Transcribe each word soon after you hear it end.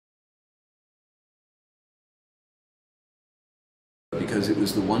because it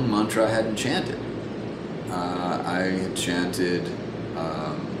was the one mantra I hadn't chanted. I had chanted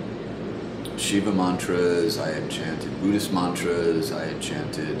Shiva mantras, I had chanted Buddhist mantras, I had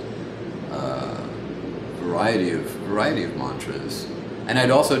chanted variety of mantras, and I'd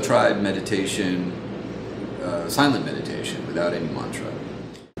also tried meditation, silent meditation without any mantra.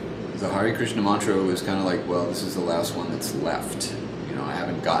 The Hare Krishna mantra was kind of like, well, this is the last one that's left. You know, I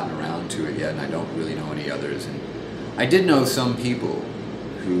haven't gotten around to it yet, and I don't really know any others. And I did know some people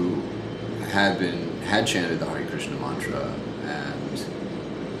who had chanted the Hare Krishna mantra, and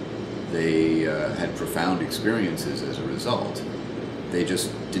they had profound experiences as a result. They just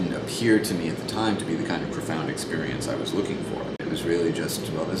didn't appear to me at the time to be the kind of profound experience I was looking for. It was really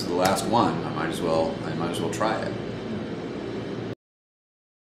just, well, this is the last one. I might as well try it.